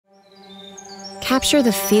Capture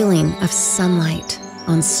the feeling of sunlight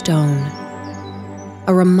on stone,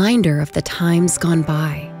 a reminder of the times gone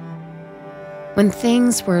by, when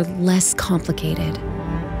things were less complicated,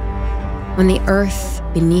 when the earth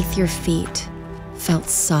beneath your feet felt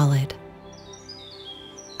solid.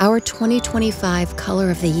 Our 2025 Color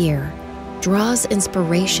of the Year draws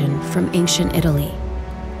inspiration from ancient Italy,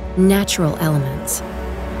 natural elements,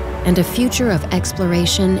 and a future of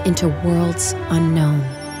exploration into worlds unknown.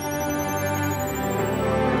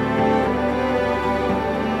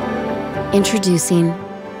 Introducing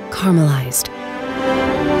Caramelized,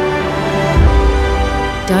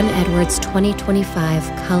 Dunn-Edwards 2025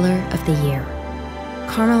 Color of the Year.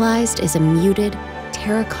 Caramelized is a muted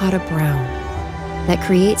terracotta brown that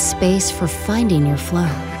creates space for finding your flow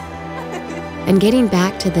and getting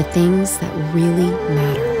back to the things that really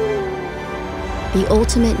matter. The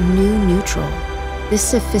ultimate new neutral, this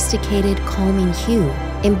sophisticated calming hue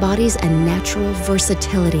embodies a natural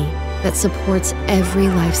versatility that supports every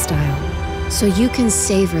lifestyle, so you can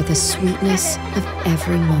savor the sweetness of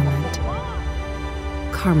every moment.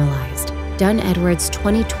 Caramelized, Dunn-Edwards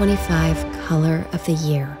 2025 Color of the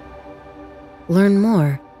Year. Learn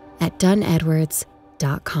more at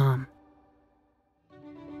Dunn-Edwards.com.